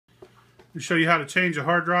We'll show you how to change a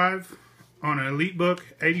hard drive on an EliteBook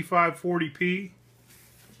 8540p.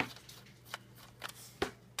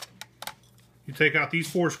 You take out these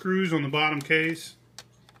 4 screws on the bottom case.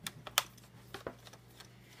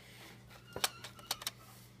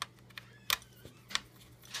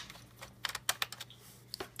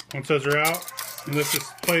 Once those are out, you lift this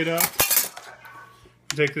plate up.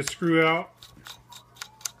 You take this screw out.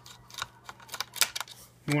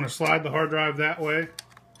 You want to slide the hard drive that way.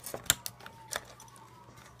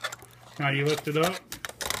 Now you lift it up.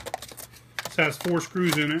 This has 4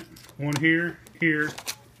 screws in it. One here, here,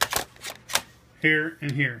 here,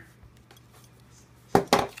 and here.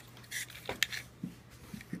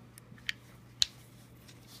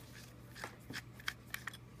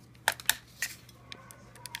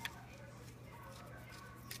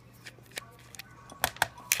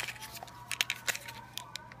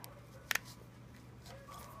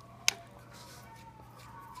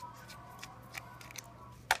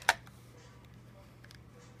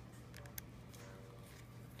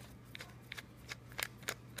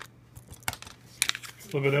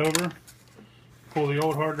 Flip it over, pull the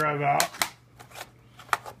old hard drive out,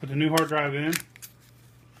 put the new hard drive in,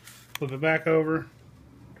 flip it back over,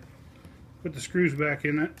 put the screws back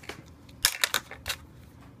in it.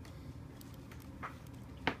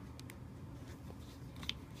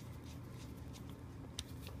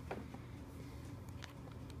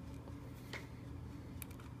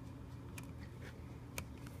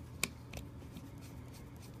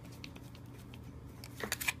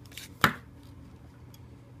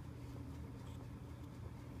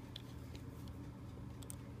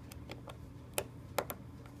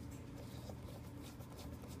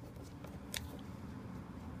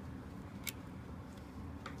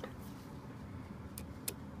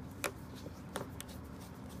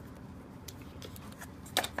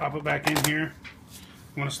 Pop it back in here.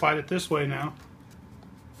 You want to slide it this way now.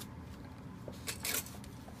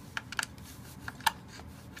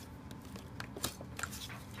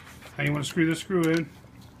 Now you want to screw this screw in.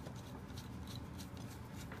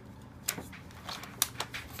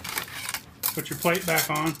 Put your plate back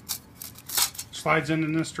on. Slides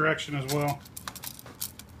in this direction as well.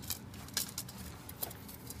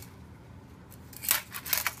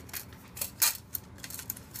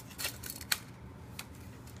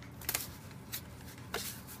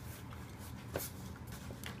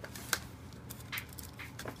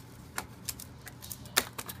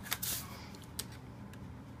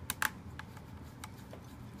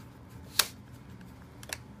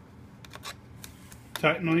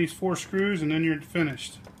 Tighten on these 4 screws and then you're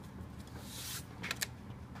finished.